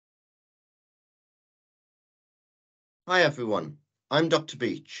Hi everyone, I'm Dr.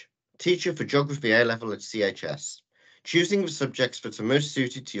 Beach, teacher for Geography A-Level at CHS. Choosing the subjects that are most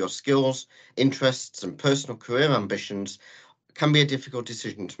suited to your skills, interests and personal career ambitions can be a difficult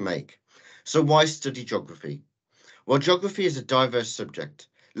decision to make. So why study geography? Well, geography is a diverse subject,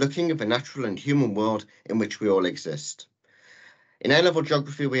 looking at the natural and human world in which we all exist. In A-Level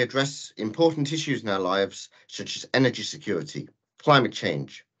geography, we address important issues in our lives, such as energy security, climate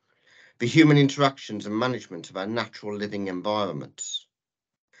change, the human interactions and management of our natural living environments,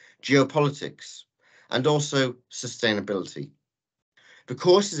 geopolitics, and also sustainability. The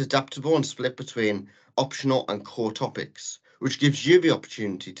course is adaptable and split between optional and core topics, which gives you the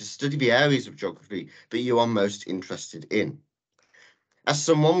opportunity to study the areas of geography that you are most interested in. As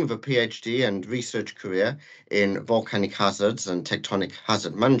someone with a PhD and research career in volcanic hazards and tectonic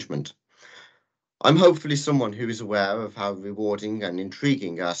hazard management, I'm hopefully someone who is aware of how rewarding and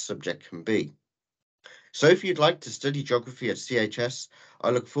intriguing our subject can be. So if you'd like to study geography at CHS,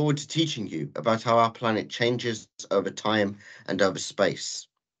 I look forward to teaching you about how our planet changes over time and over space.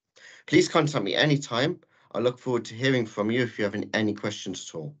 Please contact me anytime. I look forward to hearing from you if you have any questions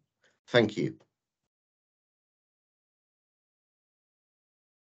at all. Thank you.